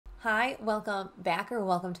Hi, welcome back or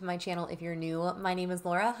welcome to my channel if you're new. My name is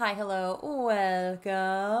Laura. Hi, hello,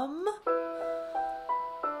 welcome.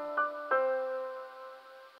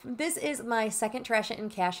 This is my second Trash It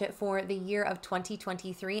and Cash It for the year of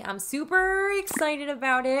 2023. I'm super excited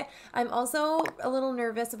about it. I'm also a little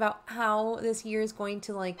nervous about how this year is going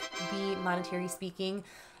to be monetary speaking.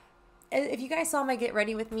 If you guys saw my Get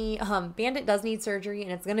Ready With Me, Bandit does need surgery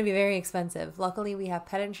and it's going to be very expensive. Luckily we have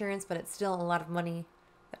pet insurance, but it's still a lot of money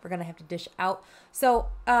that we're going to have to dish out. So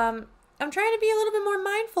I'm trying to be a little bit more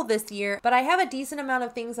mindful this year, but I have a decent amount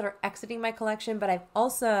of things that are exiting my collection, but I've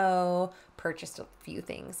also purchased a few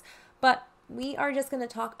things. But we are just going to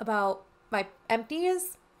talk about my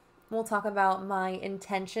empties. We'll talk about my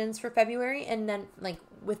intentions for February, and then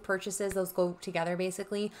with purchases, those go together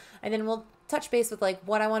basically. And then we'll touch base with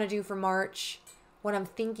what I want to do for March, what I'm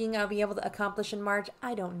thinking I'll be able to accomplish in March.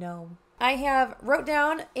 I don't know. I have wrote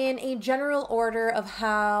down in a general order of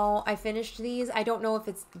how I finished these. I don't know if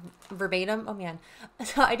it's verbatim. Oh man.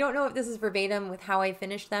 So I don't know if this is verbatim with how I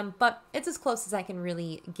finished them, but it's as close as I can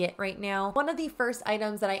really get right now. One of the first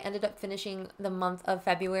items that I ended up finishing the month of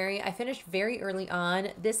February, I finished very early on.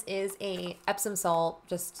 This is a Epsom salt,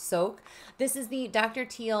 just soak. This is the Dr.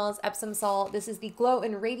 Teal's Epsom salt. This is the Glow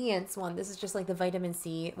and Radiance one. This is just like the vitamin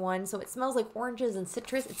C one. So it smells like oranges and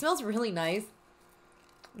citrus. It smells really nice.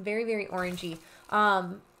 Very, very orangey.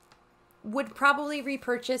 Would probably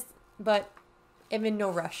repurchase, but am in no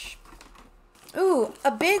rush. Ooh,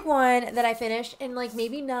 a big one that I finished, and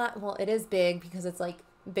maybe not, well, it is big because it's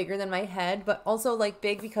bigger than my head, but also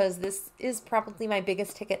big because this is probably my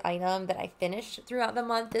biggest ticket item that I finished throughout the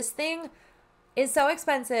month. This thing is so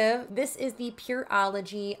expensive. This is the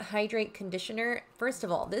Pureology Hydrate Conditioner. First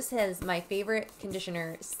of all, this is my favorite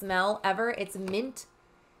conditioner smell ever. It's mint.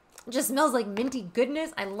 It just smells like minty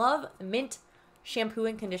goodness. I love mint shampoo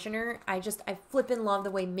and conditioner. I flippin' love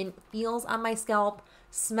the way mint feels on my scalp,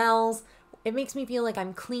 smells. It makes me feel like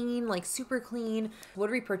I'm clean, super clean.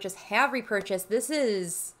 Would repurchase, have repurchased.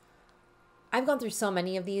 I've gone through so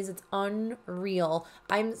many of these. It's unreal.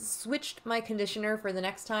 I'm switched my conditioner for the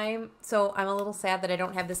next time, so I'm a little sad that I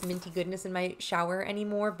don't have this minty goodness in my shower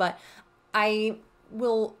anymore, but I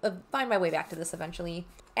will find my way back to this eventually.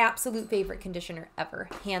 Absolute favorite conditioner ever,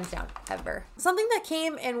 hands down, ever. Something that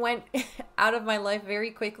came and went out of my life very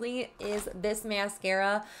quickly is this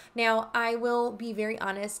mascara. Now, I will be very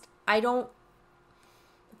honest, I don't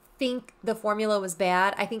think the formula was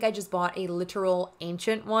bad. I think I just bought a literal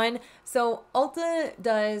ancient one. So Ulta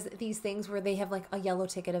does these things where they have a yellow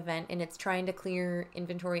ticket event and it's trying to clear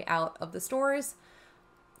inventory out of the stores.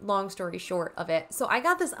 Long story short of it. So I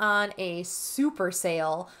got this on a super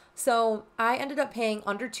sale. So I ended up paying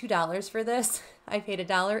under $2 for this. I paid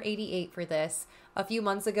 $1.88 for this a few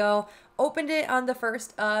months ago. Opened it on the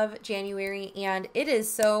 1st of January and it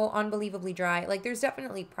is so unbelievably dry. There's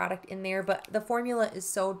definitely product in there, but the formula is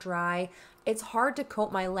so dry. It's hard to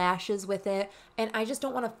coat my lashes with it. And I just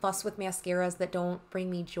don't want to fuss with mascaras that don't bring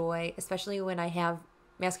me joy, especially when I have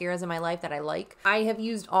mascaras in my life that I like. I have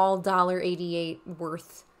used all $1.88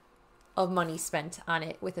 worth of money spent on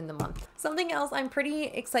it within the month. Something else I'm pretty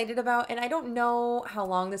excited about, and I don't know how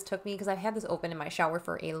long this took me because I've had this open in my shower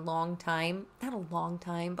for a long time. Not a long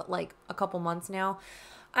time, but a couple months now.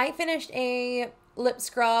 I finished a lip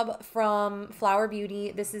scrub from Flower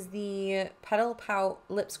Beauty. This is the Petal Pout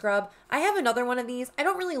lip scrub. I have another one of these. I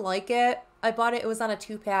don't really like it. I bought it. It was on a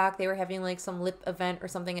 2-pack. They were having some lip event or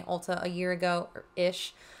something at Ulta a year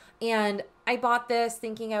ago-ish. And I bought this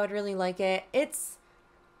thinking I would really like it. It's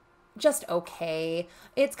just okay.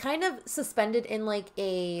 It's kind of suspended in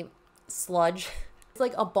a sludge. It's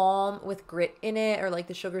like a balm with grit in it, or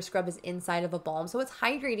the sugar scrub is inside of a balm. So it's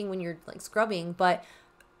hydrating when you're scrubbing, but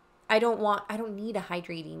I don't need a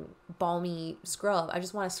hydrating balmy scrub. I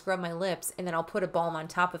just want to scrub my lips and then I'll put a balm on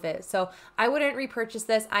top of it. So I wouldn't repurchase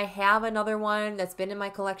this. I have another one that's been in my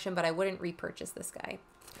collection, but I wouldn't repurchase this guy.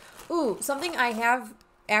 Ooh, something I have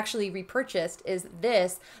actually repurchased is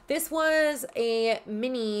this. This was a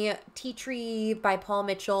mini Tea Tree by Paul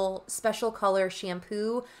Mitchell special color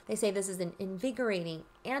shampoo. They say this is an invigorating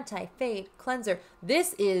anti-fade cleanser.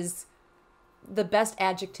 This is the best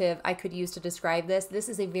adjective I could use to describe this. This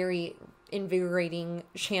is a very invigorating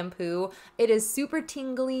shampoo. It is super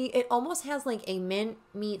tingly. It almost has a mint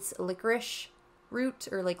meets licorice root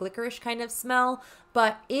or licorice kind of smell,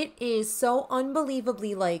 but it is so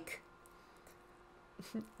unbelievably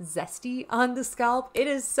zesty on the scalp. It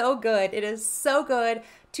is so good. It is so good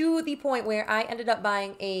to the point where I ended up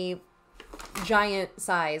buying a giant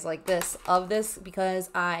size of this because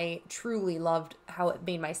I truly loved how it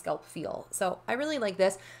made my scalp feel. So I really like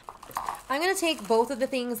this. I'm going to take both of the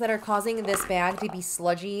things that are causing this bag to be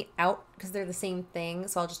sludgy out because they're the same thing,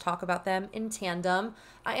 so I'll just talk about them in tandem.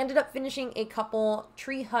 I ended up finishing a couple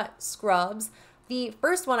Tree Hut scrubs. The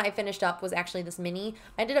first one I finished up was actually this mini.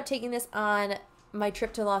 I ended up taking this on my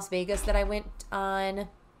trip to Las Vegas that I went on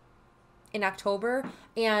in October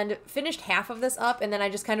and finished half of this up, and then I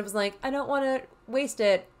just kind of was like, I don't want to waste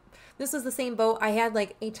it. This was the same boat. I had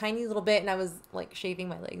like a tiny little bit and I was like shaving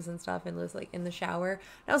my legs and stuff and was like in the shower.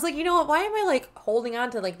 And I was like, you know what? Why am I like holding on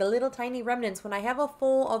to like the little tiny remnants when I have a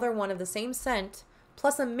full other one of the same scent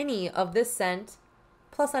plus a mini of this scent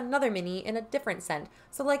plus another mini in a different scent?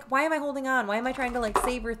 So like, why am I holding on? Why am I trying to like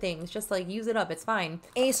savor things? Just like use it up. It's fine.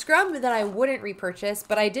 A scrub that I wouldn't repurchase,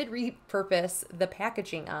 but I did repurpose the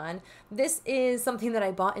packaging on. This is something that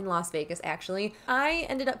I bought in Las Vegas, actually. I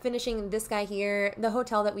ended up finishing this guy here. The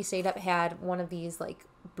hotel that we stayed at had one of these like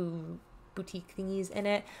boutique thingies in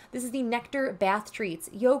it. This is the Nectar Bath Treats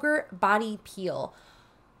Yogurt Body Peel.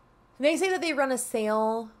 They say that they run a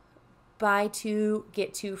sale, buy two,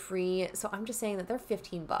 get two free. So I'm just saying that they're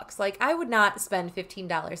 15 bucks. Like, I would not spend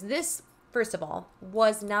 $15. This, first of all,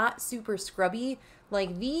 was not super scrubby.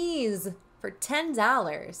 Like, these for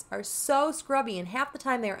 $10 are so scrubby, and half the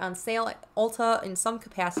time they're on sale at Ulta in some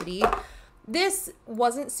capacity. This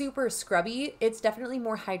wasn't super scrubby. It's definitely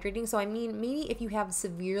more hydrating. So I mean, maybe if you have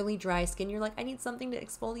severely dry skin, you're like, I need something to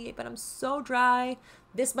exfoliate, but I'm so dry.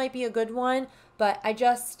 This might be a good one, but I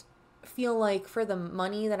just feel like for the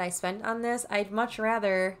money that I spent on this, I'd much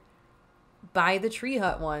rather buy the Tree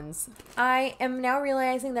Hut ones. I am now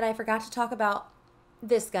realizing that I forgot to talk about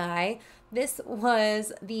this guy. This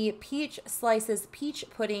was the Peach Slices Peach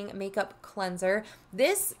Pudding Makeup Cleanser.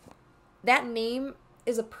 That name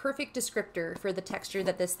is a perfect descriptor for the texture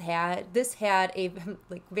that this had. This had a,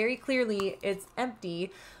 like, very clearly it's empty,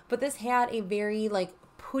 but this had a very like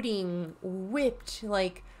pudding whipped,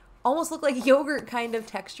 like almost looked like yogurt kind of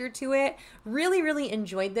texture to it. Really, really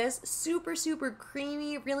enjoyed this. Super, super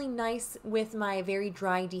creamy, really nice with my very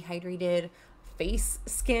dry, dehydrated face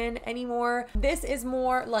skin anymore. This is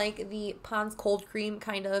more like the Pond's Cold Cream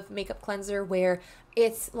kind of makeup cleanser where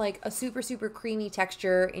it's like a super, super creamy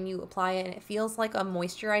texture and you apply it and it feels like a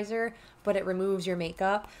moisturizer, but it removes your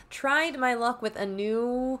makeup. Tried my luck with a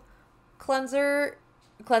new cleansing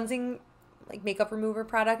like makeup remover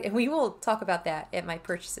product, and we will talk about that at my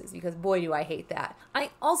purchases because boy do I hate that. I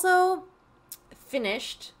also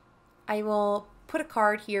finished, I will put a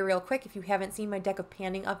card here real quick. If you haven't seen my deck of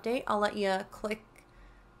panning update, I'll let you click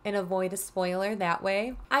and avoid a spoiler that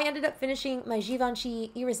way. I ended up finishing my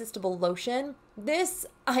Givenchy Irresistible Lotion. This,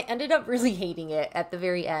 I ended up really hating it at the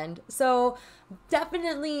very end. So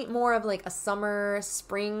definitely more of like a summer,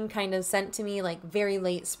 spring kind of scent to me, like very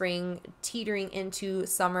late spring, teetering into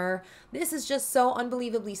summer. This is just so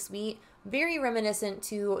unbelievably sweet. Very reminiscent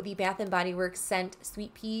to the Bath & Body Works scent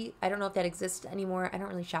Sweet Pea. I don't know if that exists anymore. I don't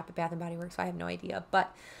really shop at Bath & Body Works, so I have no idea.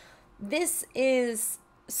 But this is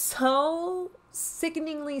so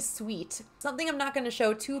sickeningly sweet. Something I'm not going to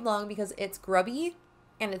show too long because it's grubby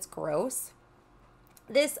and it's gross.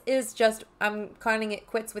 This is just, I'm calling it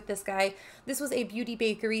quits with this guy. This was a Beauty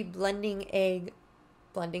Bakery blending egg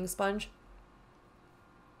blending sponge.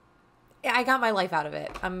 I got my life out of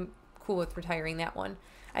it. I'm cool with retiring that one.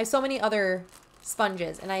 I have so many other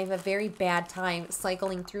sponges and I have a very bad time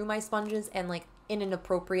cycling through my sponges and like in an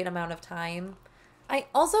appropriate amount of time. I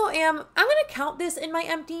also I'm going to count this in my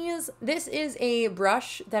empties. This is a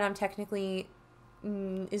brush that I'm technically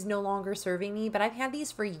is no longer serving me, but I've had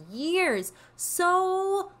these for years.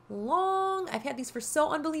 So long. I've had these for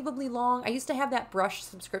so unbelievably long. I used to have that brush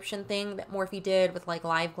subscription thing that Morphe did with like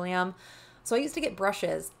Live Glam. So I used to get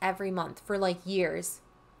brushes every month for like years.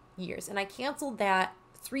 And I canceled that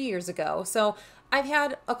 3 years ago. So I've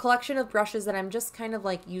had a collection of brushes that I'm just kind of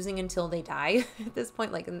like using until they die at this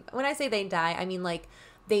point. Like when I say they die, I mean like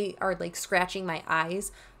they are like scratching my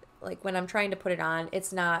eyes. Like when I'm trying to put it on,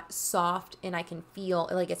 it's not soft and I can feel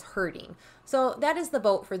like it's hurting. So that is the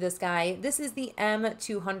boat for this guy. This is the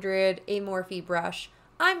M200 A Morphe brush.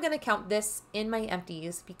 I'm going to count this in my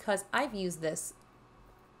empties because I've used this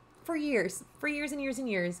for years and years and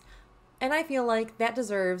years. And I feel like that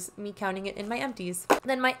deserves me counting it in my empties.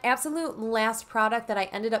 Then my absolute last product that I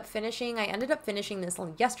ended up finishing this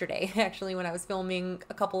yesterday, actually, when I was filming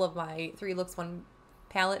a couple of my 3 looks 1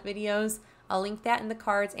 palette videos. I'll link that in the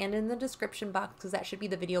cards and in the description box because that should be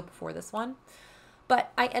the video before this one.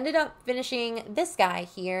 But I ended up finishing this guy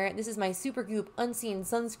here. This is my Supergoop Unseen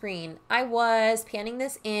Sunscreen. I was panning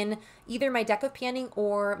this in either my deck of panning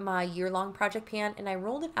or my year-long project pan, and I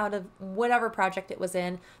rolled it out of whatever project it was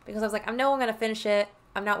in because I was like, I know I'm going to finish it.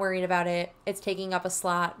 I'm not worried about it. It's taking up a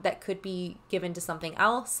slot that could be given to something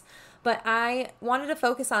else. But I wanted to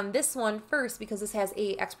focus on this one first because this has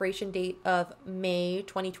a expiration date of May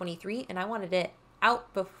 2023, and I wanted it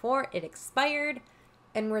out before it expired,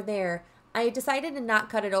 and we're there. I decided to not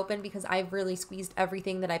cut it open because I've really squeezed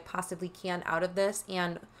everything that I possibly can out of this,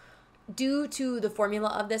 and due to the formula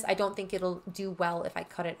of this, I don't think it'll do well if I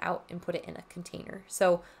cut it out and put it in a container.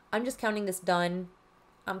 So I'm just counting this done.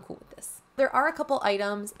 I'm cool with this. There are a couple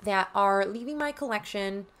items that are leaving my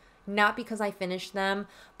collection, not because I finished them,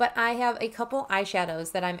 but I have a couple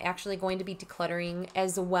eyeshadows that I'm actually going to be decluttering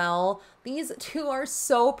as well. These two are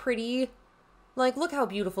so pretty. Like, look how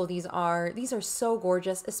beautiful these are. These are so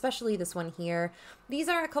gorgeous, especially this one here. These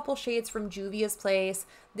are a couple shades from Juvia's Place.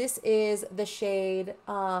 This is the shade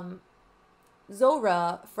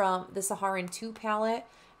Zora from the Saharan 2 palette.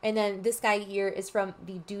 And then this guy here is from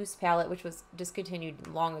the Deuce palette, which was discontinued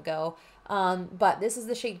long ago. But this is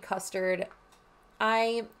the shade Custard.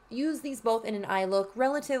 I used these both in an eye look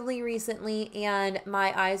relatively recently, and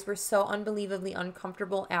my eyes were so unbelievably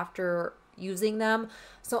uncomfortable after using them.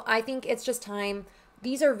 So I think it's just time.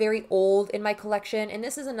 These are very old in my collection, and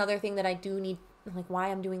this is another thing that I do need, like why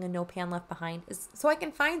I'm doing a no pan left behind, is so I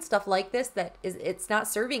can find stuff like this that it's not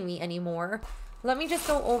serving me anymore. Let me just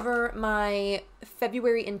go over my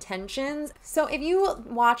February intentions. So if you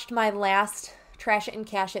watched my last Trash It and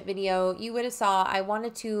Cash It video, you would have saw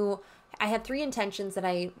I had 3 intentions that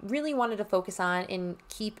I really wanted to focus on and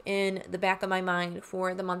keep in the back of my mind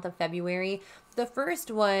for the month of February. The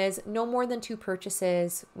first was no more than 2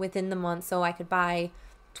 purchases within the month so I could buy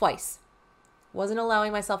twice. Wasn't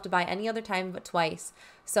allowing myself to buy any other time but twice.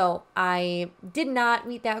 So I did not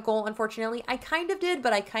meet that goal, unfortunately. I kind of did,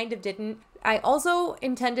 but I kind of didn't. I also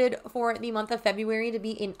intended for the month of February to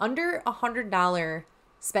be in under $100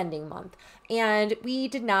 spending month, and we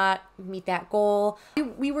did not meet that goal.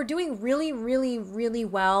 We were doing really, really, really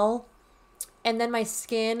well, and then my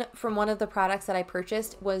skin from one of the products that I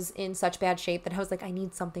purchased was in such bad shape that I was like, I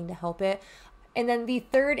need something to help it. And then the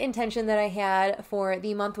third intention that I had for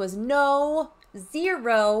the month was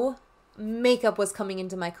zero makeup was coming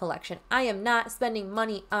into my collection. I am not spending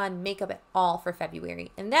money on makeup at all for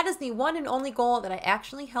February, and that is the one and only goal that I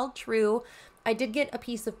actually held true. I did get a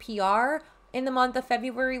piece of PR in the month of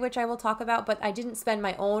February, which I will talk about, but I didn't spend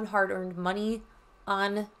my own hard-earned money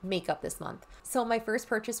on makeup this month. So my first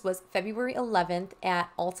purchase was February 11th at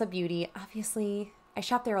Ulta Beauty. Obviously, I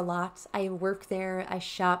shop there a lot. I work there, I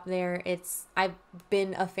shop there. I've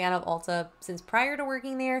been a fan of Ulta since prior to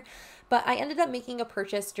working there, but I ended up making a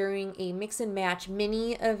purchase during a mix and match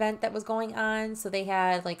mini event that was going on. So they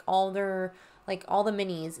had all the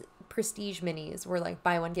minis, prestige minis were like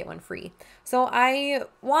buy one get one free. So I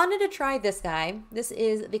wanted to try this guy. This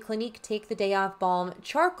is the Clinique Take the Day Off Balm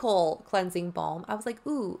Charcoal Cleansing Balm. I was like,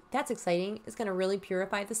 ooh, that's exciting. It's gonna really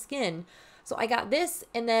purify the skin. So I got this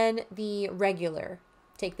and then the regular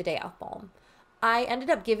Take the Day Off Balm. I ended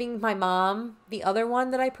up giving my mom the other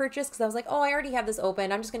one that I purchased because I was like, oh, I already have this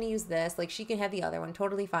open. I'm just gonna use this. Like, she can have the other one,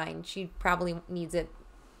 totally fine. She probably needs it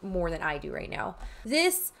more than I do right now.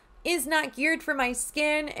 This is not geared for my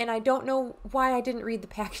skin, and I don't know why I didn't read the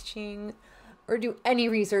packaging or do any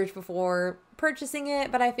research before purchasing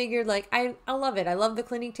it, but I figured I love it. I love the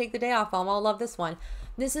Clinique Take the Day Off Balm. I'll love this one.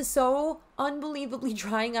 This is so unbelievably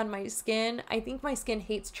drying on my skin. I think my skin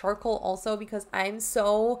hates charcoal also because I'm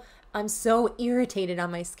so irritated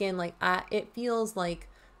on my skin. It feels like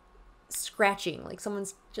scratching, like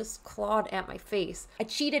someone's just clawed at my face. I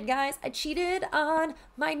cheated, guys. I cheated on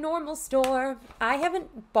my normal store. I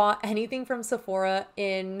haven't bought anything from Sephora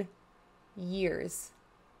in years.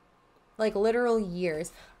 Like literal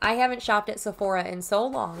years. I haven't shopped at Sephora in so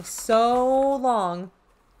long.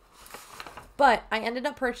 But I ended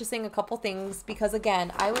up purchasing a couple things because,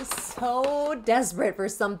 again, I was so desperate for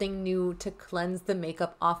something new to cleanse the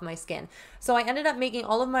makeup off my skin. So I ended up making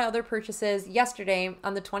all of my other purchases yesterday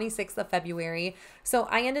on the 26th of February. So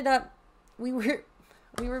I ended up, we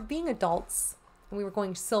were being adults. And we were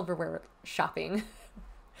going silverware shopping.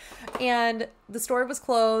 And the store was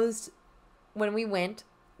closed when we went.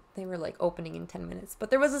 They were opening in 10 minutes.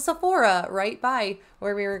 But there was a Sephora right by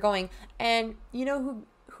where we were going. And you know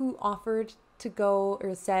who offered to go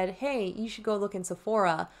or said, hey, you should go look in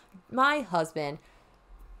Sephora? My husband.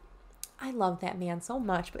 I love that man so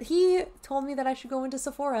much, but he told me that I should go into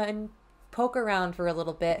Sephora and poke around for a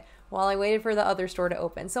little bit while I waited for the other store to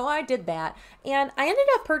open. So I did that, and I ended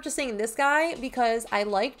up purchasing this guy because I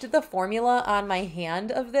liked the formula on my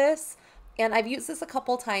hand of this, and I've used this a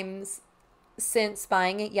couple times since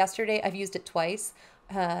buying it yesterday. I've used it twice.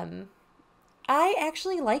 I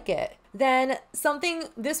actually like it. Then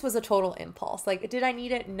this was a total impulse. Did I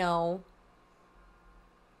need it? No.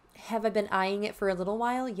 have I been eyeing it for a little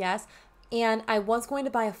while? Yes. And I was going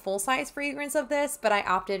to buy a full-size fragrance of this, but I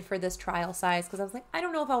opted for this trial size because I was like, I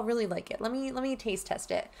don't know if I'll really like it. Let me taste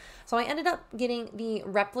test it. So I ended up getting the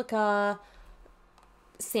replica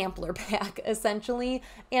sampler pack essentially,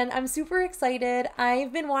 and I'm super excited.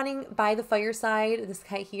 I've been wanting By the Fireside, this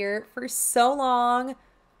guy here, for so long.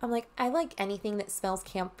 I'm like, I like anything that smells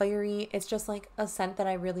campfire-y. It's just like a scent that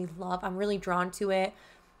I really love. I'm really drawn to it.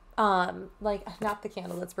 Like, not the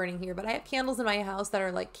candle that's burning here, but I have candles in my house that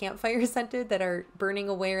are like campfire scented that are burning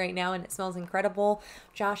away right now, and it smells incredible.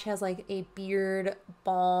 Josh has like a beard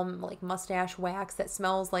balm, like mustache wax that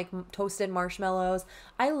smells like toasted marshmallows.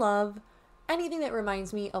 I love anything that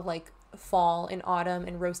reminds me of like fall and autumn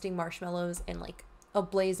and roasting marshmallows and like a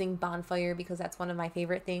blazing bonfire, because that's one of my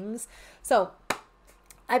favorite things. So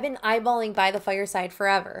I've been eyeballing By the Fireside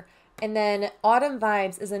forever. And then Autumn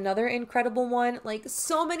Vibes is another incredible one. Like,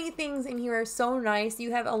 so many things in here are so nice. You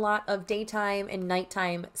have a lot of daytime and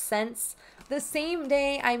nighttime scents. The same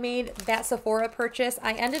day I made that Sephora purchase,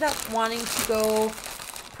 I ended up wanting to go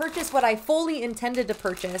purchase what I fully intended to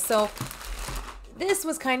purchase. So this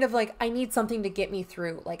was kind of like, I need something to get me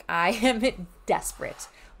through. Like, I am desperate.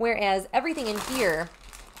 Whereas everything in here,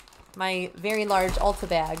 my very large Ulta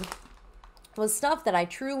bag, was stuff that I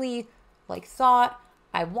truly like thought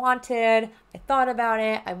I wanted. I thought about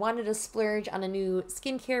it. I wanted to splurge on a new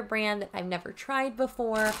skincare brand that I've never tried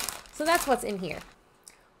before. So that's what's in here.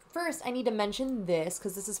 First, I need to mention this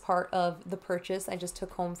because this is part of the purchase I just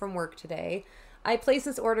took home from work today. I placed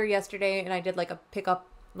this order yesterday and I did like a pickup,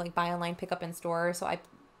 like buy online, pickup in store. So I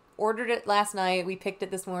ordered it last night. We picked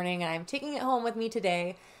it this morning and I'm taking it home with me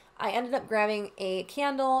today. I ended up grabbing a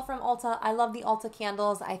candle from Ulta. I love the Ulta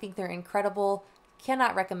candles. I think they're incredible.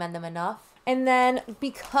 Cannot recommend them enough. And then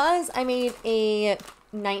because I made a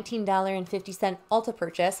 $19.50 Ulta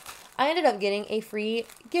purchase, I ended up getting a free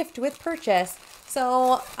gift with purchase.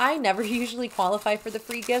 So I never usually qualify for the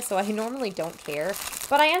free gift, so I normally don't care.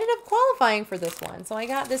 But I ended up qualifying for this one. So I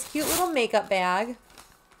got this cute little makeup bag,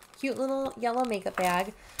 cute little yellow makeup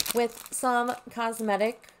bag with some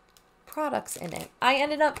cosmetic products in it. I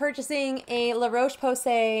ended up purchasing a La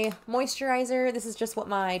Roche-Posay moisturizer. This is just what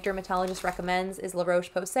my dermatologist recommends, is La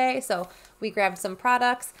Roche-Posay. So we grabbed some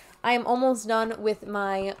products. I am almost done with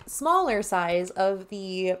my smaller size of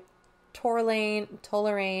the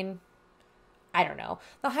Toleraine, I don't know,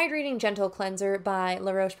 the Hydrating Gentle Cleanser by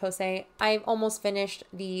La Roche-Posay. I've almost finished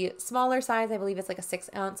the smaller size. I believe it's like a 6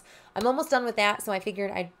 ounce. I'm almost done with that, so I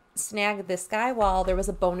figured I'd snag this guy while there was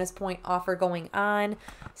a bonus point offer going on.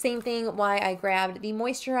 Same thing why I grabbed the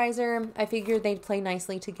moisturizer. I figured they'd play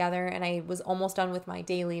nicely together, and I was almost done with my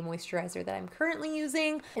daily moisturizer that I'm currently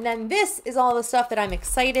using. And then this is all the stuff that I'm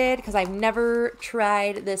excited because I've never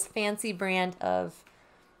tried this fancy brand of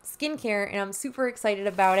skincare and I'm super excited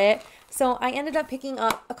about it. So I ended up picking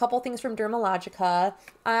up a couple things from Dermalogica.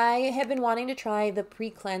 I have been wanting to try the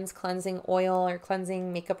pre-cleanse cleansing oil or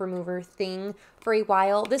cleansing makeup remover thing for a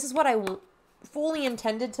while. This is what I fully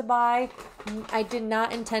intended to buy. I did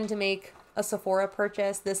not intend to make a Sephora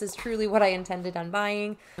purchase. This is truly what I intended on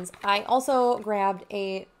buying. I also grabbed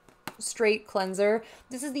a straight cleanser.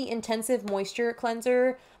 This is the Intensive Moisture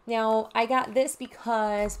Cleanser. Now, I got this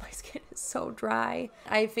because my skin is so dry.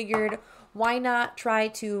 I figured, why not try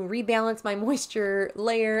to rebalance my moisture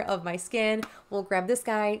layer of my skin? We'll grab this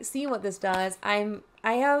guy, see what this does. I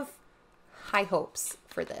have high hopes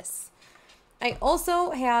for this. I also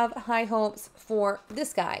have high hopes for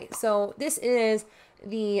this guy. So this is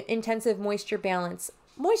the Intensive Moisture Balance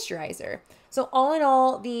Moisturizer. So all in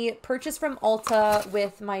all, the purchase from Ulta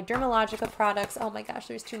with my Dermalogica products, oh my gosh,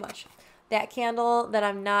 there's too much. That candle that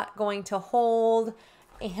I'm not going to hold,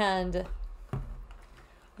 and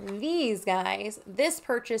these guys, this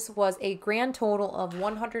purchase was a grand total of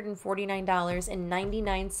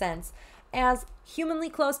 $149.99, as humanly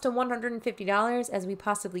close to $150 as we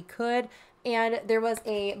possibly could. And there was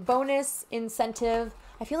a bonus incentive.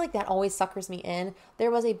 I feel like that always suckers me in. There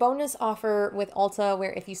was a bonus offer with Ulta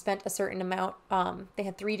where if you spent a certain amount, they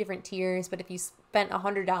had 3 different tiers, but if you spent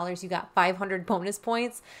 $100, you got 500 bonus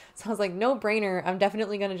points. So I was like, no brainer. I'm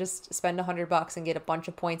definitely going to just spend $100 and get a bunch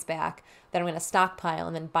of points back that I'm going to stockpile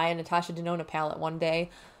and then buy a Natasha Denona palette one day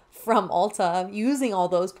from Ulta using all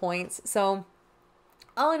those points. So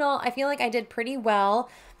all in all, I feel like I did pretty well.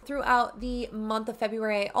 Throughout the month of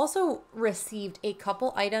February, I also received a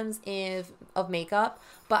couple items of makeup,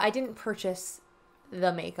 but I didn't purchase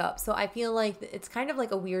the makeup. So I feel like it's kind of like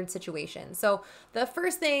a weird situation. So the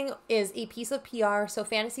first thing is a piece of PR. So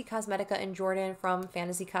Fantasy Cosmetica and Jordan from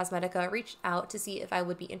Fantasy Cosmetica reached out to see if I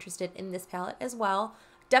would be interested in this palette as well.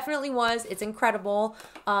 definitely was. It's incredible.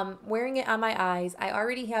 Wearing it on my eyes. I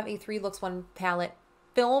already have a 3 Looks 1 palette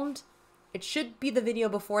filmed. It should be the video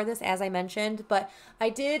before this, as I mentioned, but I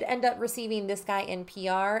did end up receiving this guy in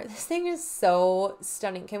PR. This thing is so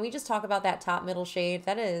stunning. Can we just talk about that top middle shade?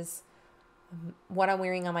 That is what I'm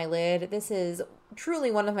wearing on my lid. This is truly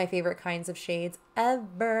one of my favorite kinds of shades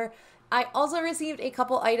ever. I also received a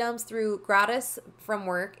couple items through gratis from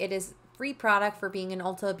work. It is free product for being an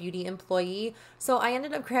Ulta Beauty employee. So I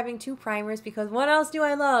ended up grabbing 2 primers because what else do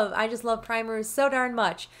I love? I just love primers so darn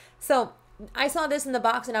much. So I saw this in the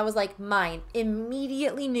box and I was like, mine.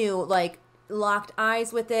 Immediately knew, like, locked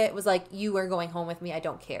eyes with it. Was like, you are going home with me. I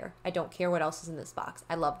don't care. I don't care what else is in this box.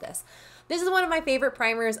 I love this. This is one of my favorite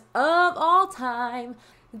primers of all time.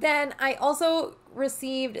 Then I also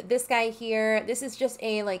received this guy here. This is just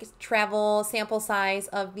a like travel sample size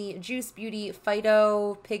of the Juice Beauty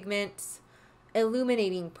Phyto Pigment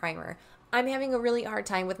Illuminating Primer. I'm having a really hard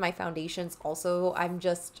time with my foundations also. I'm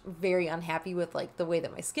just very unhappy with like the way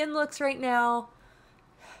that my skin looks right now.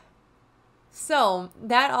 So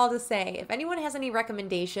that all to say, if anyone has any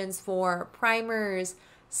recommendations for primers,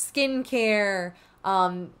 skincare,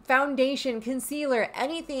 foundation, concealer,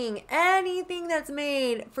 anything that's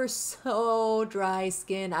made for so dry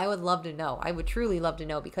skin, I would love to know. I would truly love to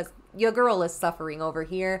know because your girl is suffering over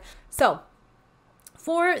here. So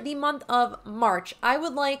for the month of March, I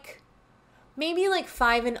would like maybe like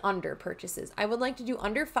 5 and under purchases. I would like to do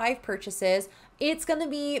under 5 purchases. It's going to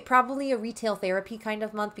be probably a retail therapy kind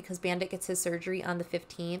of month because Bandit gets his surgery on the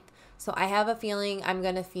 15th. So I have a feeling I'm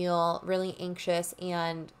going to feel really anxious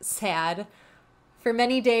and sad for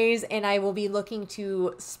many days, and I will be looking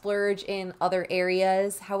to splurge in other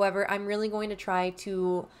areas. However, I'm really going to try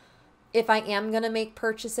to, if I am going to make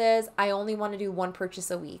purchases, I only want to do 1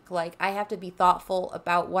 purchase a week. Like, I have to be thoughtful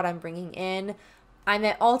about what I'm bringing in. I'm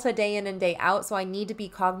at Ulta day in and day out, so I need to be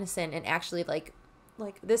cognizant and actually like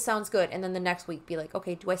this sounds good, and then the next week be like,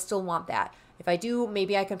 okay, do I still want that? If I do,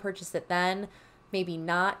 maybe I can purchase it then, maybe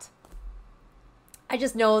not. I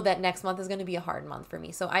just know that next month is going to be a hard month for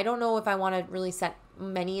me, so I don't know if I want to really set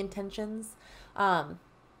many intentions.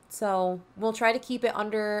 So we'll try to keep it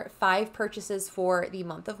under 5 purchases for the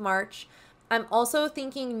month of March. I'm also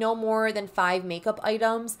thinking no more than 5 makeup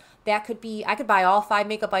items. That could be, I could buy all 5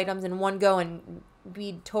 makeup items in one go and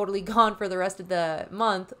be totally gone for the rest of the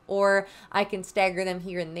month, or I can stagger them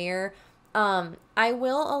here and there. I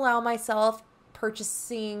will allow myself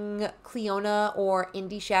purchasing Clionadh or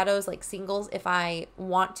Indie Shadows, like singles, if I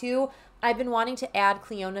want to. I've been wanting to add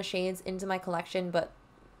Clionadh shades into my collection, but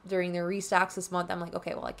during the restocks this month, I'm like,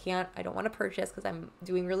 okay, well, I don't want to purchase because I'm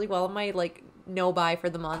doing really well in my like no buy for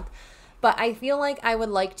the month. But I feel like I would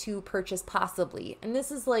like to purchase possibly. And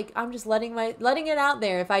this is like, I'm just letting it out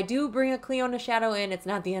there. If I do bring a Clionadh shadow in, it's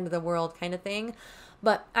not the end of the world kind of thing.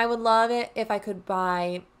 But I would love it if I could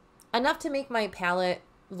buy enough to make my palette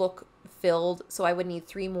look filled. So I would need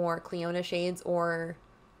 3 more Clionadh shades or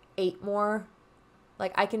 8 more.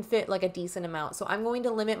 Like, I can fit like a decent amount. So I'm going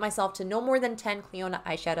to limit myself to no more than 10 Clionadh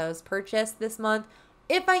eyeshadows purchased this month.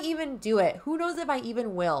 If I even do it. Who knows if I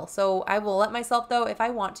even will. So I will let myself, though, if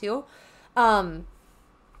I want to. I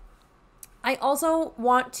also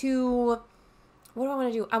want to, what do I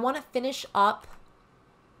want to do? I want to finish up.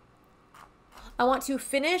 I want to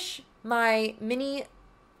finish my mini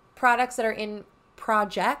products that are in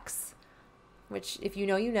projects, which if you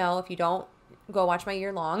know, you know. If you don't, go watch my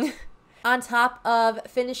year long. On top of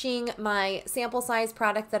finishing my sample size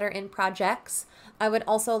products that are in projects, I would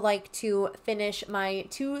also like to finish my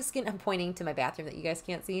 2 I'm pointing to my bathroom that you guys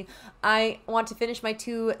can't see. I want to finish my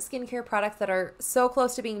 2 skincare products that are so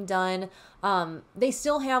close to being done. They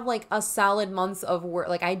still have like a solid months of work.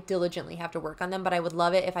 Like, I diligently have to work on them, but I would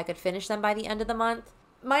love it if I could finish them by the end of the month.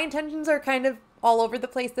 My intentions are kind of all over the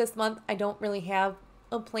place this month. I don't really have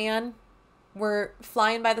a plan. We're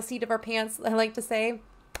flying by the seat of our pants, I like to say.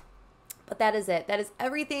 But that is it. That is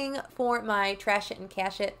everything for my Trash It and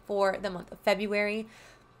Cash It for the month of February.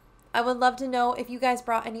 I would love to know if you guys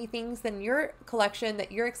brought any things in your collection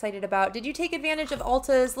that you're excited about. Did you take advantage of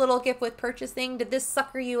Ulta's little gift with purchase thing? Did this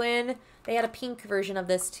sucker you in? They had a pink version of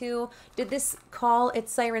this too. Did this call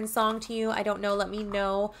its siren song to you? I don't know. Let me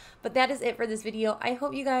know. But that is it for this video. I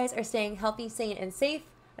hope you guys are staying healthy, sane, and safe.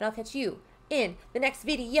 And I'll catch you in the next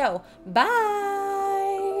video. Bye!